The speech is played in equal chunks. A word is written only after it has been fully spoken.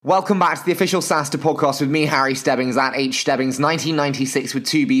Welcome back to the official SaaStr podcast with me, Harry Stebbings, at hstebbings1996 with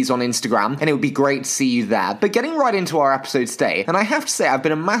 2Bs on Instagram, and it would be great to see you there. But getting right into our episode today, and I have to say I've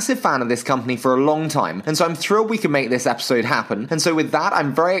been a massive fan of this company for a long time, and so I'm thrilled we could make this episode happen. And so with that,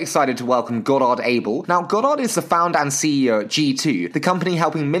 I'm very excited to welcome Godard Abel. Now, Godard is the founder and CEO at G2, the company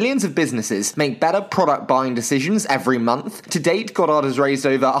helping millions of businesses make better product buying decisions every month. To date, Godard has raised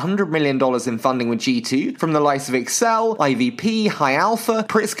over $100 million in funding with G2 from the likes of Excel, IVP, High Alpha,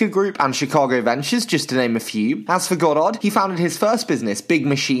 Pritzker Group, and Chicago Ventures, just to name a few. As for Godard, he founded his first business, Big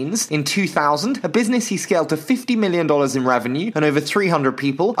Machines, in 2000, a business he scaled to $50 million in revenue and over 300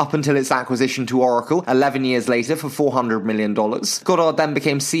 people up until its acquisition to Oracle 11 years later for $400 million. Godard then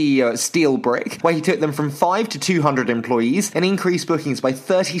became CEO at SteelBrick, where he took them from 5 to 200 employees and increased bookings by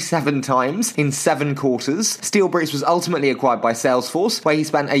 37 times in 7 quarters. SteelBrick was ultimately acquired by Salesforce, where he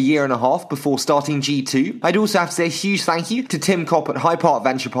spent a year and a half before starting G2. I'd also have to say a huge thank you to Tim Kopp at High Park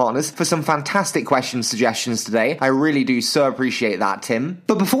Venture Partners for some fantastic question suggestions today. I really do so appreciate that, Tim.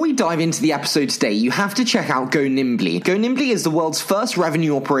 But before we dive into the episode today, you have to check out Go Nimbly. Go Nimbly is the world's first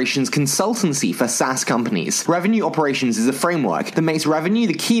revenue operations consultancy for SaaS companies. Revenue operations is a framework that makes revenue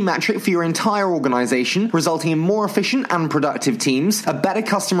the key metric for your entire organization, resulting in more efficient and productive teams, a better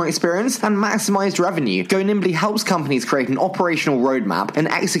customer experience, and maximized revenue. Go Nimbly helps companies create an operational roadmap and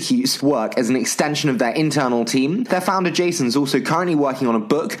executes work as an extension of their internal team. Their founder Jason's also currently working on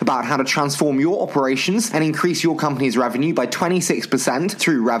a book about how to transform your operations and increase your company's revenue by 26%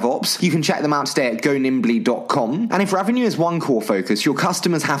 through RevOps. You can check them out today at gonimbly.com. And if revenue is one core focus, your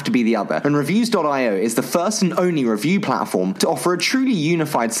customers have to be the other. And Reviews.io is the first and only review platform to offer a truly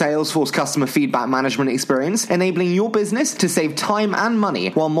unified Salesforce customer feedback management experience, enabling your business to save time and money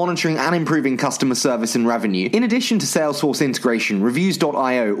while monitoring and improving customer service and revenue. In addition to Salesforce integration,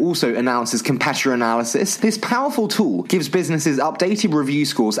 Reviews.io also announces competitor analysis. This powerful tool gives businesses updated review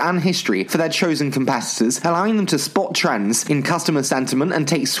scores and history for their chosen competitors, allowing them to spot trends in customer sentiment and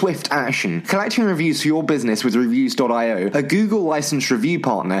take swift action. Collecting reviews for your business with Reviews.io, a Google licensed review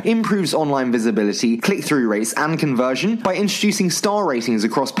partner, improves online visibility, click-through rates, and conversion by introducing star ratings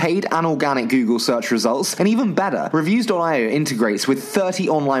across paid and organic Google search results. And even better, Reviews.io integrates with 30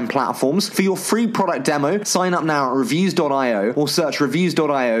 online platforms. For your free product demo, sign up now at Reviews.io or search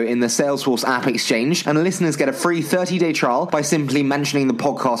Reviews.io in the Salesforce App Exchange, and listeners get a free 30-day trial by simply mentioning the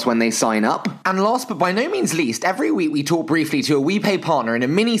podcast when they sign up. And last but by no means least, every week we talk briefly to a WePay partner in a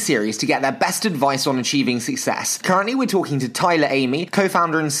mini-series to get their best advice on achieving success. Currently we're talking to Tyler Amy,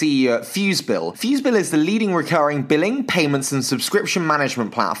 co-founder and CEO at FuseBill. FuseBill is the leading recurring billing, payments and subscription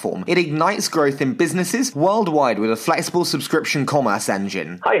management platform. It ignites growth in businesses worldwide with a flexible subscription commerce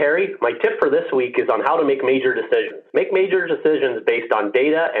engine. Hi Harry, my tip for this week is on how to make major decisions. Make major decisions based on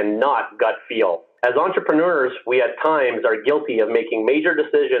data and not gut feel. As entrepreneurs, we at times are guilty of making major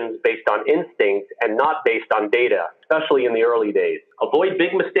decisions based on instinct and not based on data, especially in the early days. Avoid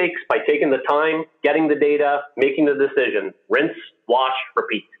big mistakes by taking the time, getting the data, making the decision. Rinse, wash,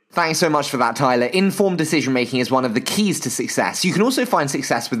 repeat. Thanks so much for that, Tyler. Informed decision-making is one of the keys to success. You can also find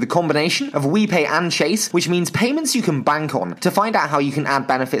success with the combination of WePay and Chase, which means payments you can bank on. To find out how you can add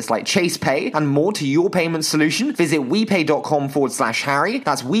benefits like Chase Pay and more to your payment solution, visit WePay.com/Harry.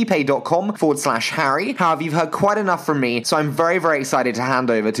 That's WePay.com/Harry. However, you've heard quite enough from me, so I'm very, very excited to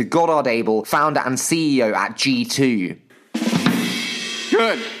hand over to Godard Abel, founder and CEO at G2.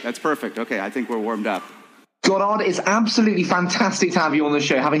 Good. That's perfect. Okay, I think we're warmed up. Godard, it's absolutely fantastic to have you on the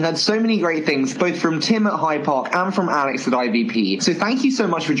show, having heard so many great things, both from Tim at High Park and from Alex at IVP. So thank you so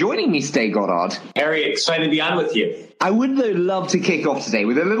much for joining me today, Godard. Harry, excited to be on with you. I would, though, love to kick off today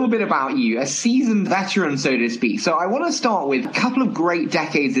with a little bit about you, a seasoned veteran, so to speak. So I want to start with a couple of great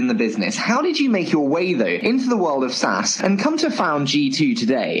decades in the business. How did you make your way, though, into the world of SaaS and come to found G2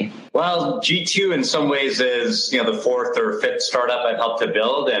 today? Well, G2 in some ways is, the fourth or fifth startup I've helped to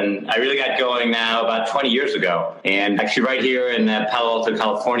build. And I really got going now about 20 years ago. And actually right here in Palo Alto,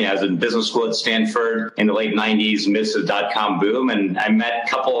 California, I was in business school at Stanford in the late 90s, midst of the dot-com boom. And I met a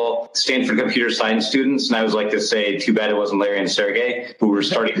couple Stanford computer science students. And I was like to say, too bad it wasn't Larry and Sergey, who were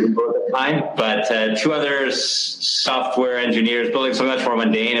starting Google at the time. But two other software engineers building something much more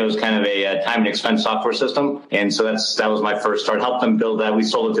mundane. It was kind of a time and expense software system. And so that was my first start. Helped them build that. We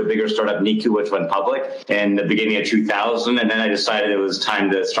sold it to a bigger startup, Niku, which went public in the beginning of 2000. And then I decided it was time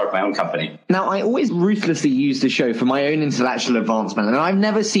to start my own company. Now, I always ruthlessly use the show for my own intellectual advancement, and I've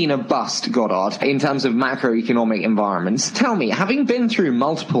never seen a bust, Godard, in terms of macroeconomic environments. Tell me, having been through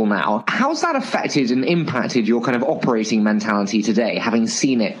multiple now, how's that affected and impacted your kind of operating mentality today, having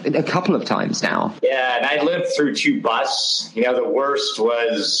seen it a couple of times now? Yeah, and I lived through 2 busts. The worst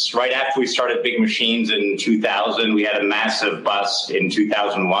was right after we started Big Machines in 2000. We had a massive bust in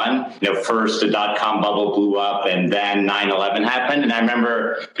 2001. First the dot-com bubble blew up, and then 9/11 happened. And I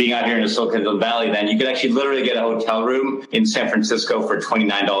remember being out here in the Silicon Valley then, you could actually literally get a hotel room in San Francisco for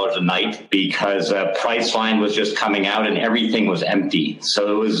 $29 a night because Priceline was just coming out and everything was empty.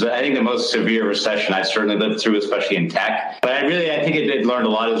 So it was, I think, the most severe recession I've certainly lived through, especially in tech. But I think it did learn a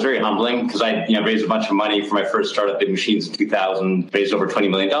lot. It was very humbling because I raised a bunch of money for my first startup, Big Machines, in 2000, raised over $20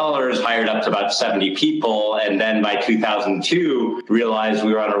 million, hired up to about 70 people. And then by 2002, realized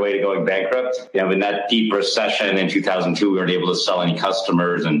we were on our way to going bankrupt. In that deep recession in 2002, we weren't able to sell any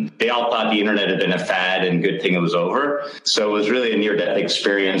customers, and they all thought the internet had been a fad and good thing it was over. So it was really a near-death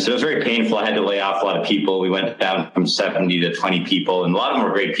experience. It was very painful. I had to lay off a lot of people. We went down from 70 to 20 people, and a lot of them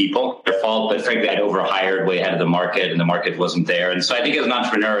were great people. Their fault, but frankly, I'd overhired way ahead of the market, and the market wasn't there. And so I think as an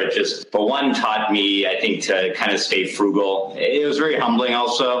entrepreneur, it just, for one, taught me, I think, to kind of stay frugal. It was very humbling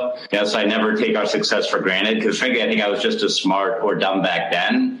also. So I never take our success for granted because frankly, I think I was just as smart or dumb back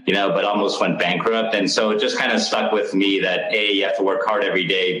then, but almost went bankrupt. And so it just kind of stuck with me that A, you have to work hard every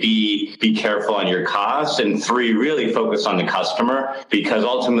day, B, be careful on your costs, and 3, really focus on the customer, because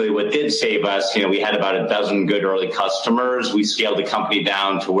ultimately what did save us, we had about a dozen good early customers. We scaled the company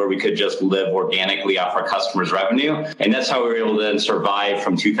down to where we could just live organically off our customers' revenue. And that's how we were able to then survive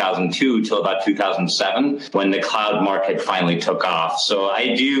from 2002 till about 2007 when the cloud market finally took off. So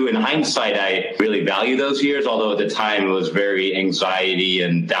I do, in hindsight, I really value those years, although at the time it was very anxiety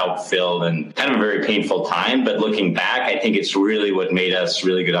and doubt-filled and kind of a very painful time. But looking back, I think it's really what made us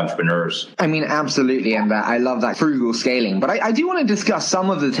really good entrepreneurs. I mean, absolutely. And I love that frugal scaling. But I do want to discuss some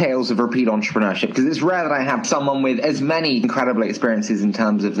of the tales of repeat entrepreneurship, because it's rare that I have someone with as many incredible experiences in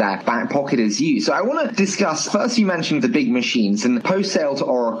terms of their back pocket as you. So I want to discuss, first you mentioned the Big Machines, and post-sale to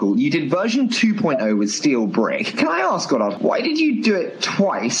Oracle, you did version 2.0 with Steel Brick. Can I ask, Godard, why did you do it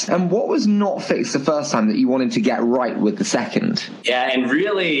twice? And what was not fixed the first time that you wanted to get right with the second? Yeah, and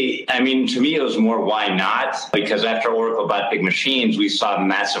really, I mean, to me, it was more why not? Because after Oracle bought Big Machines, we saw a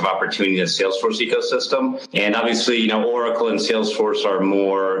massive opportunity in the Salesforce ecosystem. And obviously, Oracle and Salesforce are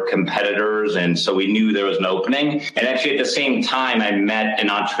more competitors. And so we knew there was an opening. And actually, at the same time, I met an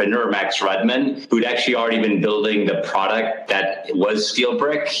entrepreneur, Max Rudman, who'd actually already been building the product that was Steel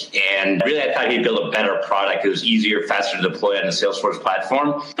Brick. And really, I thought he'd build a better product. It was easier, faster to deploy on the Salesforce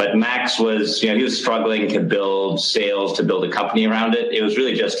platform. But Max was, he was struggling to build sales, to build a company around it. It was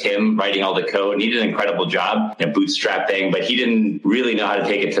really just him writing all the code. And he did an incredible job at bootstrapping, but he didn't really know how to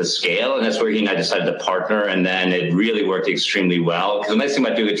take it to scale. And that's where he and I decided to partner. And then it really worked extremely well. Because the nice thing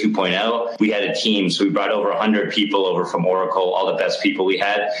about doing a 2.0, we had a team. So we brought over 100 people over from Oracle, all the best people we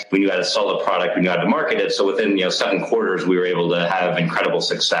had. We knew how to sell the product. We knew how to market it. So within 7 quarters, we were able to have incredible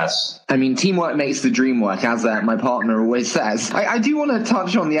success. I mean, teamwork makes the dream work, as my partner always says. I do want to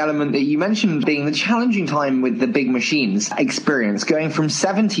touch on the element that you mentioned being the challenging time with the Big Machines experience, going from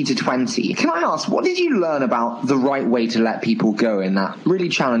 70 to 20. Can I ask, what did you learn about the right way to let people go in that really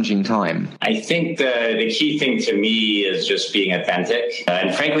challenging time? I think the key thing to me is just being authentic.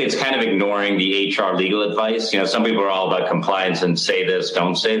 And frankly, it's kind of ignoring the HR legal advice. Some people are all about compliance and say this,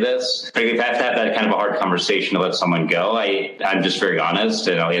 don't say this. Frankly, if I have to have that kind of a hard conversation to let someone go, I'm just very honest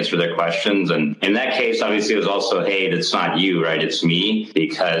and I'll answer their questions. And in that case, obviously, it was also, hey, it's not you, right? It's me,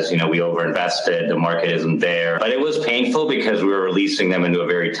 because, we overinvested. The market isn't there. But it was painful because we were releasing them into a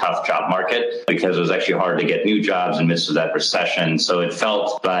very tough job market because it was actually hard to get new jobs in midst of that recession. So it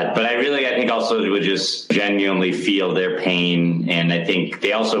felt, but I think also would just genuinely feel their pain. And I think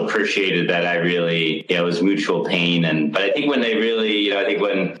they also appreciated that I really, it was mutual pain. But I think when they really, I think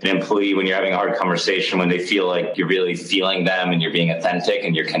when an employee, when you're having a hard conversation, when they feel like you're really feeling them and you're being authentic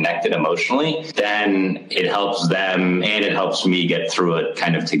and you're connected emotionally, then it helps them and it helps me get through it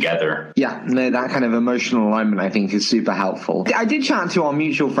kind of together. Yeah, no, that kind of emotional alignment I think is super helpful. I did chat to our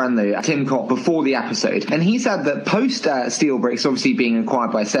mutual friend though, Tim Cott, before the episode, and he said that post Steel Bricks obviously being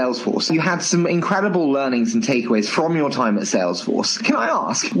acquired by Salesforce, you had some incredible learnings and takeaways from your time at Salesforce. Can I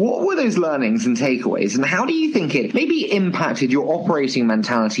ask, what were those learnings and takeaways, and how do you think it maybe impacted your operating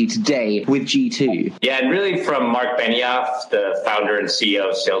mentality today with G2? Yeah, and really from Mark Benioff, the founder and CEO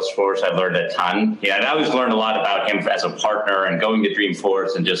of Salesforce, I've learned a ton. Yeah, and I always learned a lot about him as a partner and going to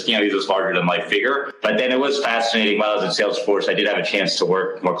Dreamforce and just, he's this larger than life figure. But then it was fascinating while I was at Salesforce, I did have a chance to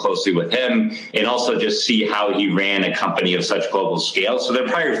work more closely with him and also just see how he ran a company of such global scale. So there are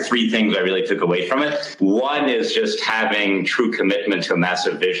probably 3 things I really took away from it. One is just having true commitment to a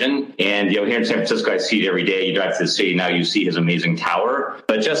massive vision. And, here in San Francisco, I see it every day. You drive to the city, now you see his amazing tower tower.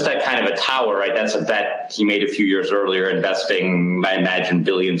 But just that kind of a tower, right? That's a bet he made a few years earlier, investing, I imagine,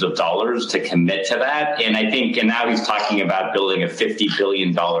 billions of dollars to commit to that. And now he's talking about building a $50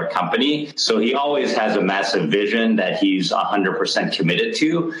 billion company. So he always has a massive vision that he's 100% committed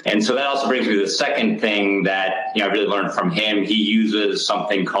to. And so that also brings me to the second thing that I really learned from him. He uses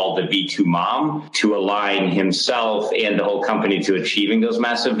something called the V2 MOM to align himself and the whole company to achieving those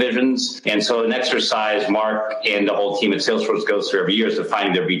massive visions. And so an exercise Mark and the whole team at Salesforce goes through every year is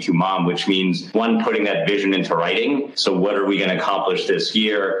defining their V2 MOM, which means one, putting that vision into writing. So what are we going to accomplish this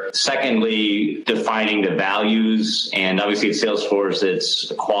year? Secondly, defining the values. And obviously at Salesforce,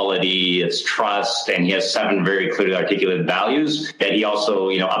 it's quality, it's trust, and he has 7 very clearly articulated values that he also,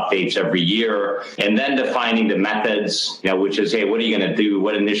 updates every year. And then defining the methods, which is, hey, what are you going to do?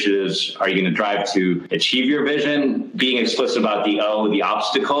 What initiatives are you going to drive to achieve your vision? Being explicit about the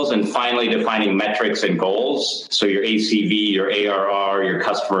obstacles, and finally defining metrics and goals. So your ACV, your ARR, your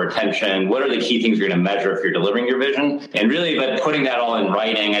customer retention, what are the key things you're going to measure if you're delivering your vision? And really, but putting that all in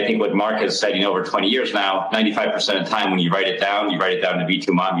writing, I think what Mark has said, over 20 years now, 95% of the time when you write it down to V2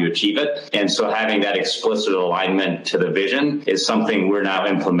 MOM, you achieve it. And so having that explicit alignment to the vision is something we're now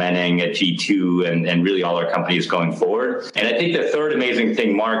implementing at G2 and really all our companies going forward. And I think the third amazing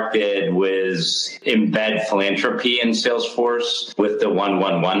thing Mark did was embed philanthropy in Salesforce with the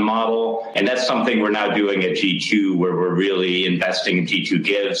 1-1-1 model. And that's something we're now doing at G2, where we're really investing in G2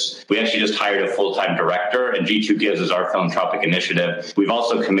 Gives. We actually just hired a full-time director, and G2 Gives is our philanthropic initiative. We've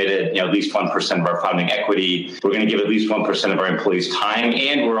also committed at least 1% of our founding equity. We're going to give at least 1% of our employees time,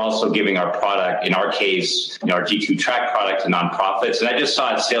 and we're also giving our product, in our case, our G2 Track product, to nonprofits. And I just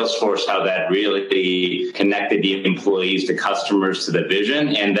saw at Salesforce how that really connected the employees, the customers, to the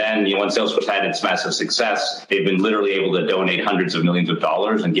vision. And then when Salesforce had its massive success, they've been literally able to donate hundreds of millions of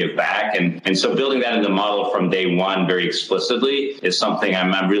dollars and give back. And so building that in the model from day one very explicitly is something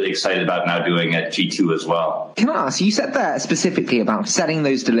I'm really excited about now doing at G2 as well. Can I ask, you said that specifically about setting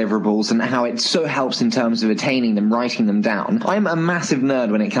those deliverables and how it so helps in terms of attaining them, writing them down. I'm a massive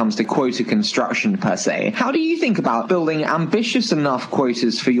nerd when it comes to quota construction per se. How do you think about building ambitious enough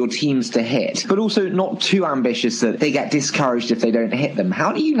quotas for your teams to hit, but also not too ambitious that they get discouraged if they don't hit them?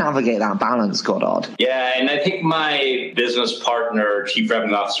 How do you navigate that balance, Godard? Yeah, and I think my business partner, Chief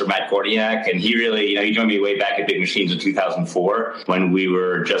Revenue Officer Matt Gordiak, and he really, he joined me way back at Big Machines in 2004 when we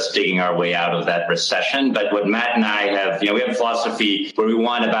were just digging our way out of that recession. But what Matt and I have, we have a philosophy where we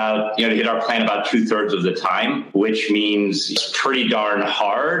want about, to hit our plan about 2/3 of the time, which means it's pretty darn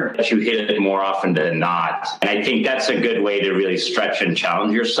hard, but you hit it more often than not. And I think that's a good way to really stretch and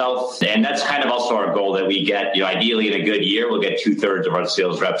challenge yourself. And that's kind of also our goal, that we get, ideally in a good year, we'll get 2/3 of our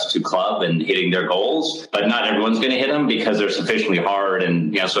sales reps to club and hitting their goals, but not everyone's going to hit them because they're sufficiently hard.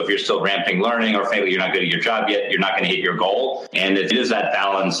 And, so if you're still ramping learning, or frankly, you're not good at your job yet, you're not going to hit your goal. And it is that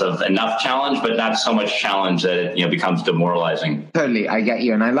balance of enough challenge, but not so much challenge that it, becomes demoralizing. Totally, I get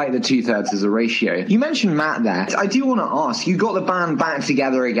you. And I like the 2/3 as a ratio. You mentioned Matt there. I do want to ask, you got the band back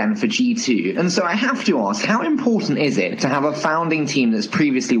together again for G2. And so I have to ask, how important is it to have a founding team that's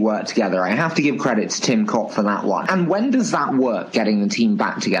previously worked together? I have to give credit to Tim Kopp for that one. And when does that work, getting the team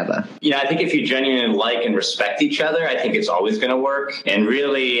back together? I think if you genuinely like and respect each other, I think it's always going to work. And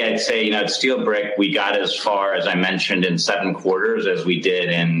really, I'd say, at SteelBrick, we got as far, as I mentioned, in 7 quarters as we did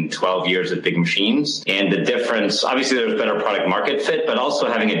in 12 years at Big Machines. And the difference, obviously there's better product market fit, but also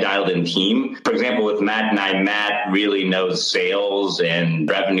having a dialed in team. For example, with Matt and I, Matt really knows sales and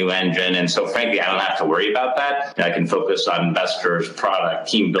revenue engine. And so frankly, I don't have to worry about that. I can focus on investors, product,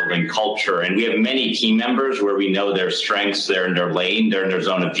 team building, culture. And we have many team members where we know their strengths, they're in their lane, they're in their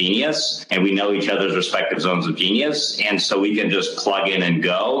zone of genius, and we know each other's respective zones of genius. And so we can just plug in and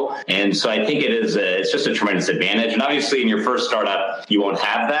go. And so I think it's just a tremendous advantage. And obviously in your first startup, you won't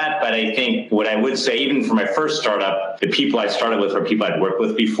have that. But I think what I would say, even for my first startup, the people I started with were people I'd worked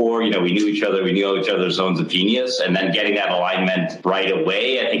with before. We knew each other, we knew each other's zones of genius. And then getting that alignment right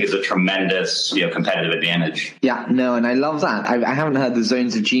away, I think is a tremendous, competitive advantage. Yeah, no, and I love that. I haven't heard the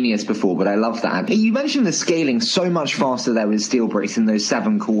zones of genius before, but I love that. You mentioned the scaling so much faster there with SteelBrick in those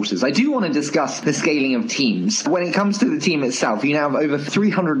 7 quarters. I do want to discuss the scaling of teams. When it comes to the team itself, you now have over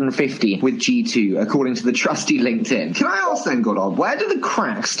 350 with G2, according to the trusty LinkedIn. Can I ask then, Godard, where do the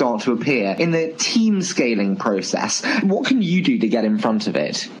cracks start to appear in the team scaling process? What can you do to get in front of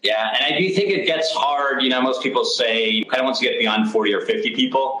it? Yeah, and I do think it gets hard. Most people say kind of once you get beyond 40 or 50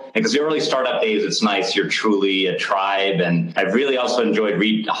 people, because the early startup days, it's nice. You're truly a tribe. And I've really also enjoyed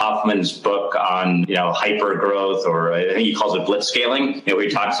Reid Hoffman's book on, hyper growth, or I think he calls it blitz scaling, where he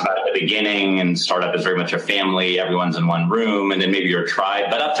talks about at the beginning, and startup is very much a family. Everyone's in one room, and then maybe you're a tribe.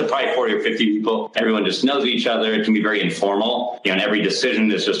 But up to probably 40 or 50 people, everyone just knows each other. It can be very very informal. And every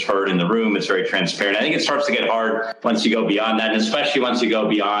decision is just heard in the room. It's very transparent. I think it starts to get hard once you go beyond that, and especially once you go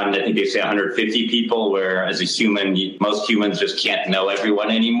beyond, I think they say 150 people, where as a human, most humans just can't know everyone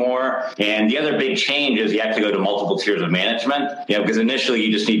anymore. And the other big change is you have to go to multiple tiers of management, because initially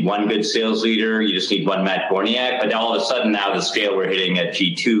you just need one good sales leader, you just need one Matt Gorniak, but all of a sudden now the scale we're hitting at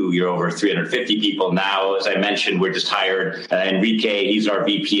G2, you're over 350 people. Now, as I mentioned, we're just hired Enrique, he's our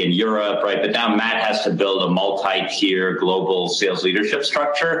VP in Europe, right? But now Matt has to build a multi-tier global sales leadership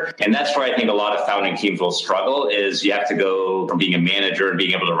structure. And that's where I think a lot of founding teams will struggle, is you have to go from being a manager and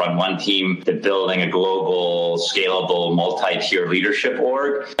being able to run one team to building a global, scalable, multi-tier leadership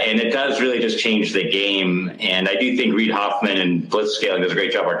org. And it does really just change the game. And I do think Reid Hoffman and Blitzscaling does a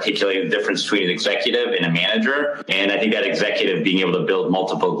great job articulating the difference between an executive and a manager. And I think that executive being able to build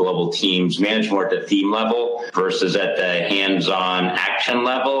multiple global teams, manage more at the theme level versus at the hands-on action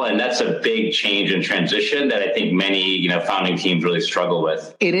level. And that's a big change and transition that I think many, founding teams really struggle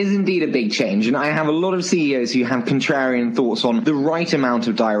with. It is indeed a big change. And I have a lot of CEOs who have contrarian thoughts on the right amount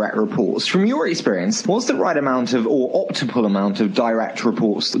of direct reports. From your experience, what's the right amount of, or optimal amount of direct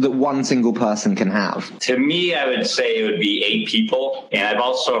reports that one single person can have? To me, I would say it would be 8 people. And I've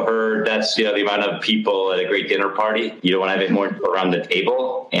also heard that's, the amount of people at a great dinner party. You don't want to have it more around the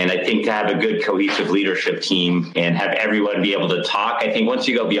table. And I think to have a good cohesive leadership team and have everyone be able to talk, I think once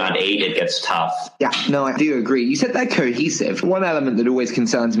you go beyond 8, it gets tough. Yeah, no, I do agree. You said they're cohesive. One element that always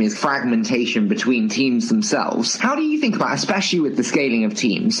concerns me is fragmentation between teams themselves. How do you think about, especially with the scaling of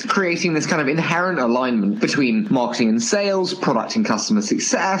teams, creating this kind of inherent alignment between marketing and sales, product and customer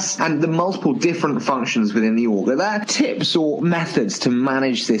success, and the multiple different functions within the org? Are there tips or methods to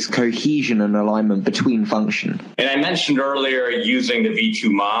manage this cohesion and alignment between function? And I mentioned earlier using the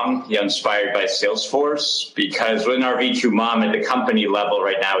V2 MOM, inspired by Salesforce, because within our V2 MOM at the company level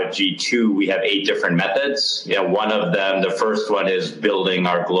right now at G2, we have 8 different methods. One of them, the first one is building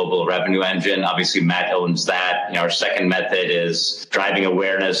our global revenue engine. Obviously, Matt owns that. Our second method is driving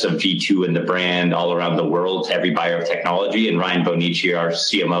awareness of G2 and the brand all around the world to every buyer of technology. And Ryan Bonici, our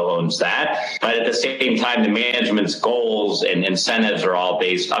CMO, owns that. But at the same time, the management's goals and incentives are all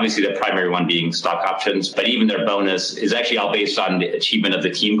based, obviously the primary one being stock options, but even their bonus is actually all based on the achievement of the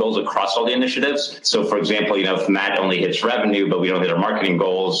team goals across all the initiatives. So for example, if Matt only hits revenue, but we don't hit our marketing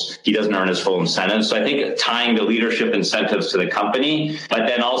goals, he doesn't earn his full incentives. So I think tying the leadership incentives to the company, but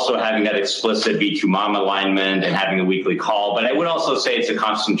then also having that explicit V2 MOM alignment and having a weekly call. But I would also say it's a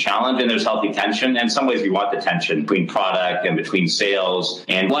constant challenge and there's healthy tension. And in some ways we want the tension between product and between sales.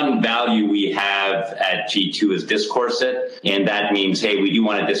 And one value we have at G2 is discourse it. And that means, hey, we do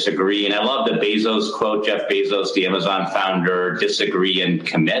want to disagree. And I love the Bezos quote, Jeff Bezos, the Amazon founder, disagree and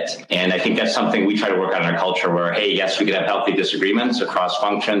commit. And I think that's something we try to work on in our culture where, hey, yes, we can have healthy disagreements across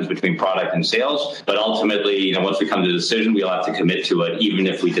functions between product and sales. But ultimately, once we come to a decision, we'll have to commit to it, even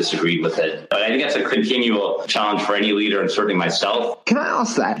if we disagreed with it. But I think that's a continual challenge for any leader and certainly myself. Can I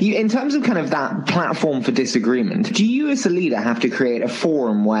ask that? In terms of kind of that platform for disagreement, do you as a leader have to create a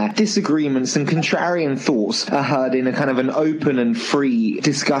forum where disagreements and contrarian thoughts are heard in a kind of an open and free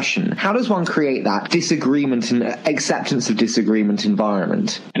discussion? How does one create that disagreement and acceptance of disagreement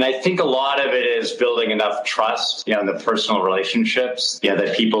environment? And I think a lot of it is building enough trust, in the personal relationships,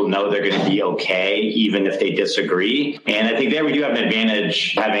 that people know they're going to be okay, even if they disagree. And I think there we do have an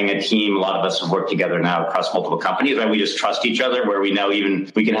advantage having a team. A lot of us have worked together now across multiple companies, right? We just trust each other, where we know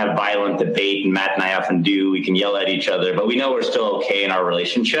even we can have violent debate, and Matt and I often do. We can yell at each other, but we know we're still okay in our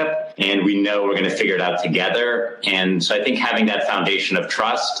relationship, and we know we're going to figure it out together. And so I think having that foundation of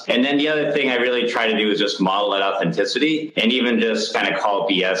trust. And then the other thing I really try to do is just model that authenticity and even just kind of call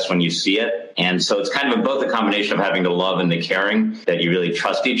BS when you see it. And so it's kind of both a combination of having the love and the caring, that you really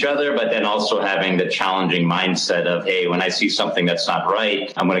trust each other, but then also having the challenging mindset of, hey, when I see something that's not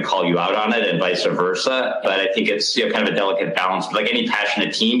right, I'm going to call you out on it, and vice versa. But I think it's kind of a delicate balance. Like any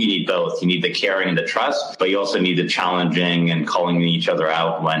passionate team, you need both. You need the caring and the trust, but you also need the challenging and calling each other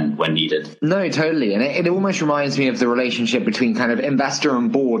out when needed. No, totally. And it almost reminds me of the relationship between kind of investor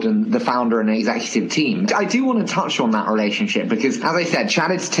and board and the founder and executive team. I do want to touch on that relationship because, as I said,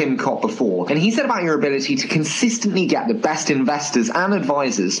 chatted to Tim Kopp before, and he said about your ability to consistently get the best investors and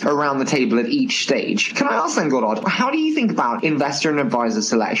advisors around the table at each stage. Can I ask then, Godard, how do you think about investor and advisor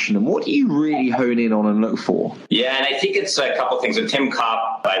selection, and what do you really hone in on and look for? Yeah, and I think it's a couple things. And Tim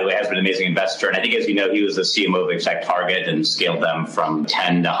Kopp by the way, has been an amazing investor. And I think, as you know, he was the CMO of ExactTarget and scaled them from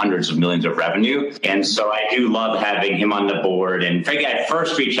 10 to hundreds of millions of revenue. And so I do love having him on the board. And frankly, I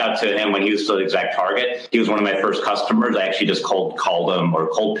first reached out to him when he was still at ExactTarget. He was one of my first customers. I actually just cold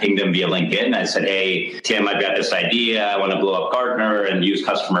pinged him via LinkedIn. I said, hey, Tim, I've got this idea. I want to blow up Gartner and use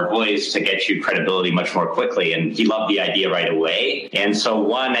customer voice to get you credibility much more quickly. And he loved the idea right away. And so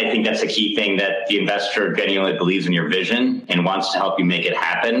one, I think that's a key thing, that the investor genuinely believes in your vision and wants to help you make it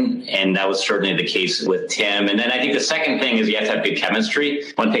happen. And that was certainly the case with Tim. And then I think the second thing is you have to have good chemistry.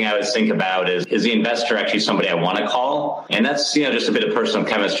 One thing I always think about is the investor actually somebody I want to call? And that's, just a bit of personal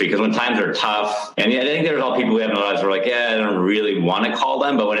chemistry, because when times are tough, and I think there's all people we have in our lives who are like, I don't really want to call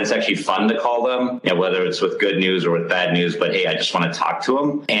them, but when it's actually fun to call them, whether it's with good news or with bad news, but hey, I just want to talk to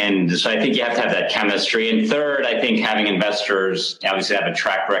them. And so I think you have to have that chemistry. And third, I think having investors obviously have a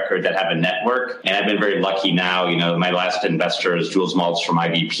track record, that have a network. And I've been very lucky now. My last investor is Jules Maltz from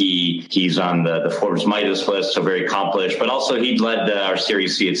IVP. He's on the Forbes Midas list, so very accomplished, but also he led our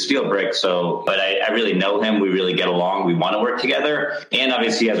Series C at Steelbrick. But I really know him. We really get along. We want to work together. And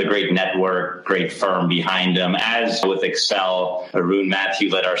obviously he has a great network, great firm behind him. As with Excel, Arun Matthew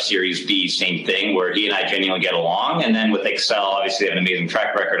led our Series B, same thing, where he and I genuinely get along. And then with Excel, obviously they have an amazing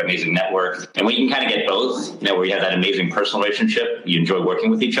track record, amazing network. And we can kind of get both, where you have that amazing personal relationship, you enjoy working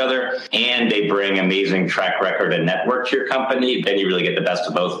with each other, and they bring amazing track record and network to your company. Then you really get the best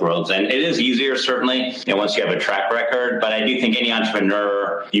of both worlds. And it is easier, certainly, once you have a track record. But I do think any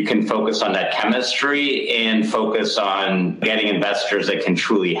entrepreneur, you can focus on that chemistry and focus on getting investors that can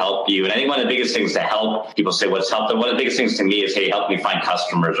truly help you. And I think one of the biggest things to help, people say, what's helped them? One of the biggest things to me is, hey, help me find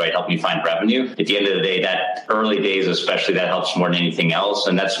customers, right? Help me find revenue. At the end of the day, that early days, especially, that helps more than anything else.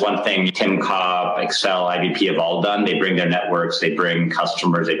 And that's one thing Tim Cobb, Excel, IVP have all done. They bring their networks, they bring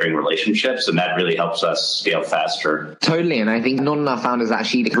customers, they bring relationships, and that really helps us scale faster. Totally. And I think not enough founders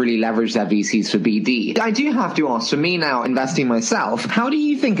actually really leverage their VCs for BD. I do have to ask, for me now, investing myself, how do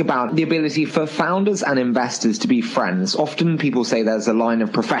you think about the ability for founders and investors to be friends? Often people say there's a line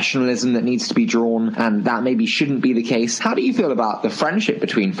of professionalism that needs to be drawn, and that maybe shouldn't be the case. How do you feel about the friendship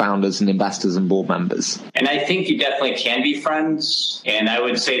between founders and investors and board members? And I think you definitely can be friends. And I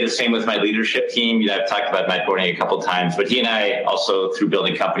would say the same with my leadership team. I've talked about Matt Borney a couple of times, but he and I also, through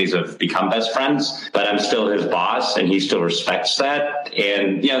building companies, have become best friends. But I'm still his boss, and he still respects that.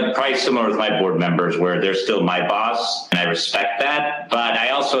 And, probably similar with my board members, where they're still my boss, and I respect that. But I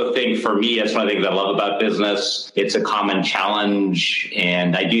also think, for me, that's one of the things I love about business. It's a common challenge,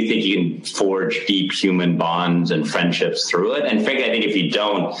 and I do think you can forge deep human bonds and friendships through it. And frankly, I think if you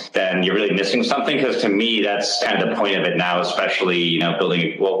don't, then you're really missing something, because to me, that's kind of the point of it now, especially,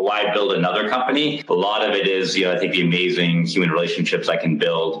 why build another company? A lot of it is, I think the amazing human relationships I can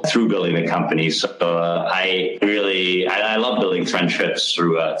build through building the company. So I love building friendships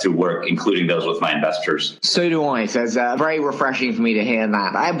through work, including those with my investors. So do I. So it's very refreshing for me to hear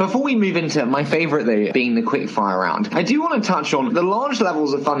that. Before we move into my favorite, though, being the quick fire round, I do want to touch on the large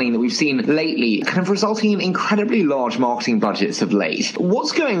levels of funding that we've seen lately, kind of resulting in incredibly large marketing budgets of late.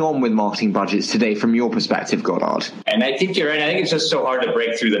 What's going on with marketing budgets today from your perspective, Godard? And I think you're right. I think it's just so hard to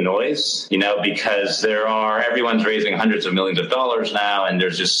break through the noise, because everyone's raising hundreds of millions of dollars now, and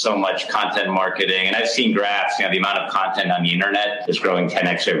there's just so much content marketing. And I've seen graphs, the amount of content on the internet is growing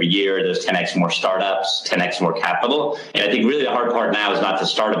 10x every year. There's 10x more startups, 10x more capital. And I think really the hard part now is not to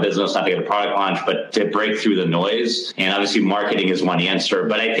start a business, not to get a product launch, but to break through the noise. And obviously marketing is one answer,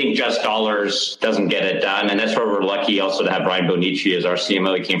 but I think just dollars doesn't get it done. And that's where we're lucky also to have Brian Bonici as our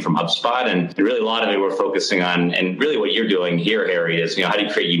CMO. He came from HubSpot, and really a lot of it we're focusing on, and really what you're doing here, Harry, is, how do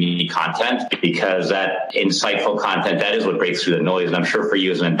you create unique content? Because that insightful content, that is what breaks through the noise. And I'm sure for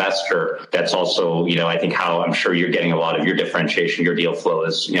you as an investor, that's also, I think how I'm sure you're getting a lot of your differentiation, your deal flow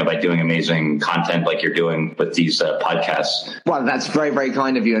is, by doing amazing content like you're doing with these podcasts. Well, that's very, very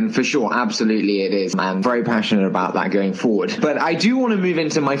kind of you. And for sure, absolutely it is. I'm very passionate about that going forward. But I do want to move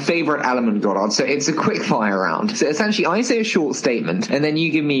into my favorite element, Godard. So it's a quick fire round. So essentially, I say a short statement, and then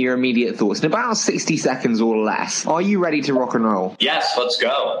you give me your immediate thoughts in about 60 seconds or less. Are you ready to rock and roll? Yes, let's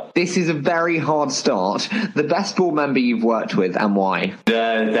go. This is a very hard start. The best board member you've worked with, and why?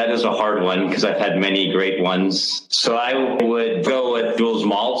 That is a hard one, because I've had many great ones. So I would go with Jules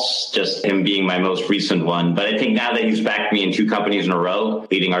Maltz, just him being my most recent one. But I think now that he's backed me in 2 companies in in a row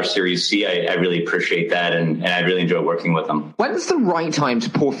leading our Series C. I really appreciate that, and I really enjoy working with them. When's the right time to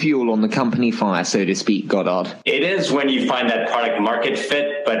pour fuel on the company fire, so to speak, Godard? It is when you find that product market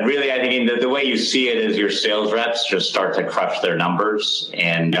fit, but really I think the way you see it is your sales reps just start to crush their numbers.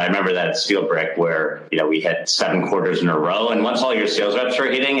 And I remember that at SteelBrick where, we hit 7 quarters in a row. And once all your sales reps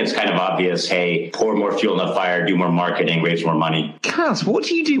are hitting, it's kind of obvious, hey, pour more fuel in the fire, do more marketing, raise more money. Cass, what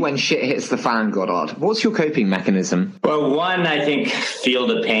do you do when shit hits the fan, Godard? What's your coping mechanism? Well, one, I think feel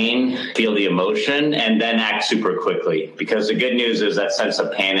the pain, feel the emotion, and then act super quickly. Because the good news is that sense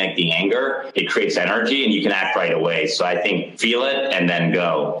of panic, the anger, it creates energy and you can act right away. So I think feel it and then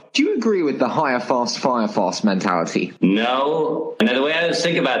go. Do you agree with the hire fast, fire fast mentality? No. And the way I always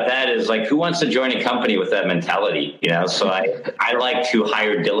think about that is like, who wants to join a company with that mentality? So I like to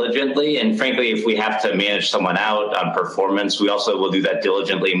hire diligently. And frankly, if we have to manage someone out on performance, we also will do that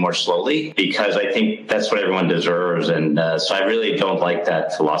diligently more slowly because I think that's what everyone deserves. And so I really don't like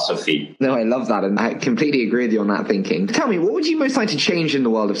that philosophy. No, I love that. And I completely agree with you on that thinking. Tell me, what would you most like to change in the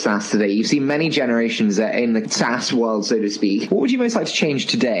world of SaaS today? You've seen many generations in the SaaS world, so to speak. What would you most like to change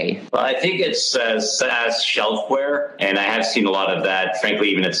today? Well, I think it's SaaS shelfware. And I have seen a lot of that, frankly,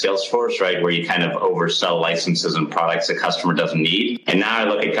 even at Salesforce, right, where you kind of oversell licenses and products the customer doesn't need. And now I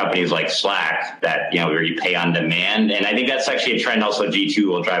look at companies like Slack that, where you pay on demand. And I think that's actually a trend also G2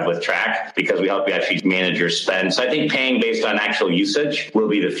 will drive with Track because we help you actually manage your spend. So I think paying based on actual usage will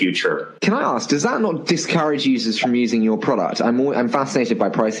be the future. Can I ask, does that not discourage users from using your product? I'm fascinated by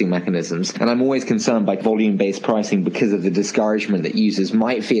pricing mechanisms, and I'm always concerned by volume-based pricing because of the discouragement that users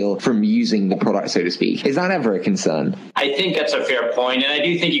might feel from using the product, so to speak. Is that ever a concern? I think that's a fair point, and I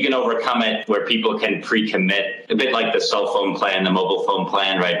do think you can overcome it where people can pre-commit, a bit like the cell phone plan, the mobile phone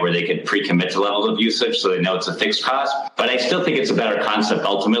plan, right, where they could pre-commit to levels of usage so they know it's a fixed cost. But I still think it's a better concept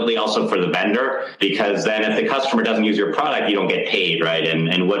ultimately also for the vendor, because then if the customer doesn't use your product, you don't get paid, right?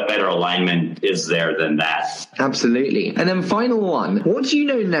 And what better alignment is there than that? Absolutely. And then final one, what do you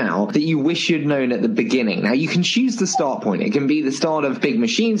know now that you wish you'd known at the beginning? Now, you can choose the start point. It can be the start of Big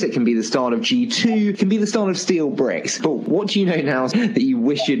Machines, it can be the start of G2, it can be the start of Steel Bricks. But what do you know now that you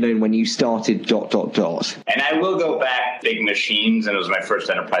wish you'd known when you started ... And I will go back Big Machines, and it was my first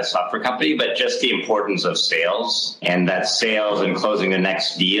enterprise software company, but just the importance of sales, and that sales and closing the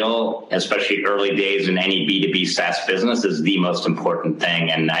next deal, especially early days in any B2B SaaS business, is the most important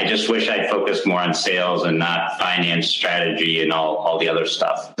thing. And I just wish I'd focused more on sales and not finance, strategy, and all the other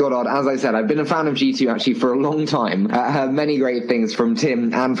stuff. Godard, as I said, I've been a fan of G2 actually for a long time. I heard many great things from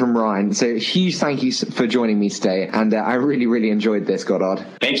Tim and from Ryan. So huge thank you for joining me today. And I really, really enjoyed this, Godard.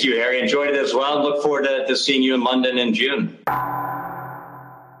 Thank you, Harry. Enjoyed it as well. Look forward to seeing you in London in June.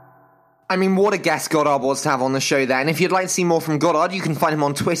 I mean, what a guest Godard was to have on the show there. And if you'd like to see more from Godard, you can find him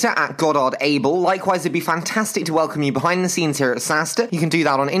on Twitter at GodardAbel. Likewise, it'd be fantastic to welcome you behind the scenes here at SaaStr. You can do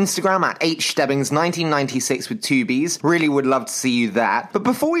that on Instagram at hstebbings1996 with 2 Bs. Really would love to see you there. But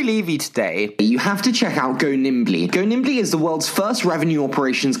before we leave you today, you have to check out Go Nimbly. Go Nimbly is the world's first revenue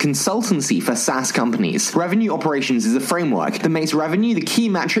operations consultancy for SaaS companies. Revenue operations is a framework that makes revenue the key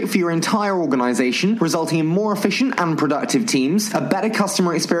metric for your entire organization, resulting in more efficient and productive teams, a better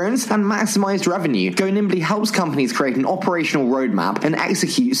customer experience, and maximized revenue. Go Nimbly helps companies create an operational roadmap and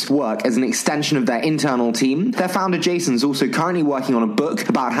executes work as an extension of their internal team. Their founder Jason is also currently working on a book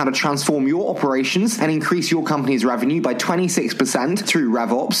about how to transform your operations and increase your company's revenue by 26% through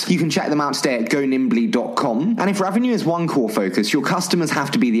RevOps. You can check them out today at gonimbly.com. And if revenue is one core focus, your customers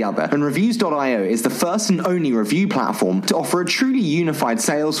have to be the other. And Reviews.io is the first and only review platform to offer a truly unified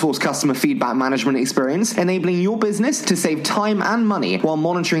Salesforce customer feedback management experience, enabling your business to save time and money while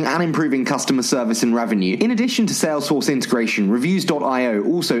monitoring and improving customer service and revenue. In addition to Salesforce integration, Reviews.io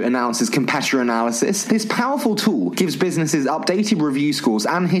also announces competitor analysis. This powerful tool gives businesses updated review scores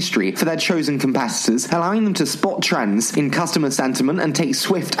and history for their chosen competitors, allowing them to spot trends in customer sentiment and take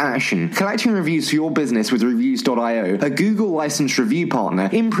swift action. Collecting reviews for your business with Reviews.io, a Google licensed review partner,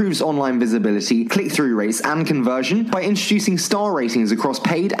 improves online visibility, click-through rates, and conversion by introducing star ratings across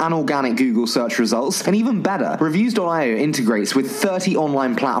paid and organic Google search results. And even better, Reviews.io integrates with 30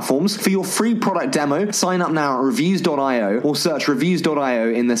 online platforms. For your free product demo, sign up now at Reviews.io or search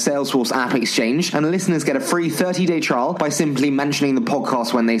Reviews.io in the Salesforce App Exchange, and listeners get a free 30-day trial by simply mentioning the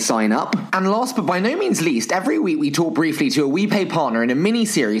podcast when they sign up. And last but by no means least, every week we talk briefly to a WePay partner in a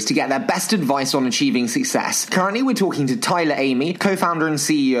mini-series to get their best advice on achieving success. Currently, we're talking to Tyler Amy, co-founder and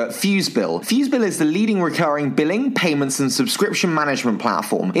CEO at FuseBill. FuseBill is the leading recurring billing, payments, and subscription management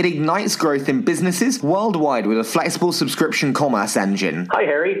platform. It ignites growth in businesses worldwide with a flexible subscription commerce engine. Hi,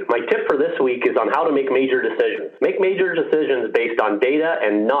 Harry. My My tip for this week is on how to make major decisions. Make major decisions based on data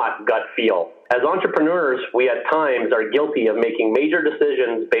and not gut feel. As entrepreneurs, we at times are guilty of making major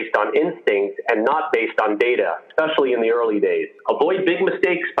decisions based on instinct and not based on data, especially in the early days. Avoid big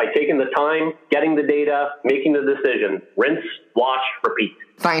mistakes by taking the time, getting the data, making the decision. Rinse, wash, repeat.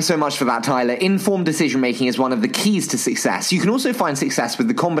 Thanks so much for that, Tyler. Informed decision-making is one of the keys to success. You can also find success with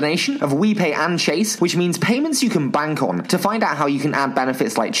the combination of WePay and Chase, which means payments you can bank on. To find out how you can add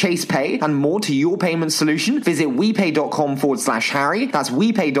benefits like Chase Pay and more to your payment solution, visit WePay.com/Harry. That's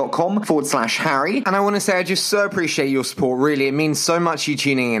WePay.com/Harry. And I want to say I just so appreciate your support, really. It means so much you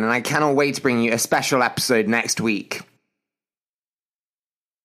tuning in, and I cannot wait to bring you a special episode next week.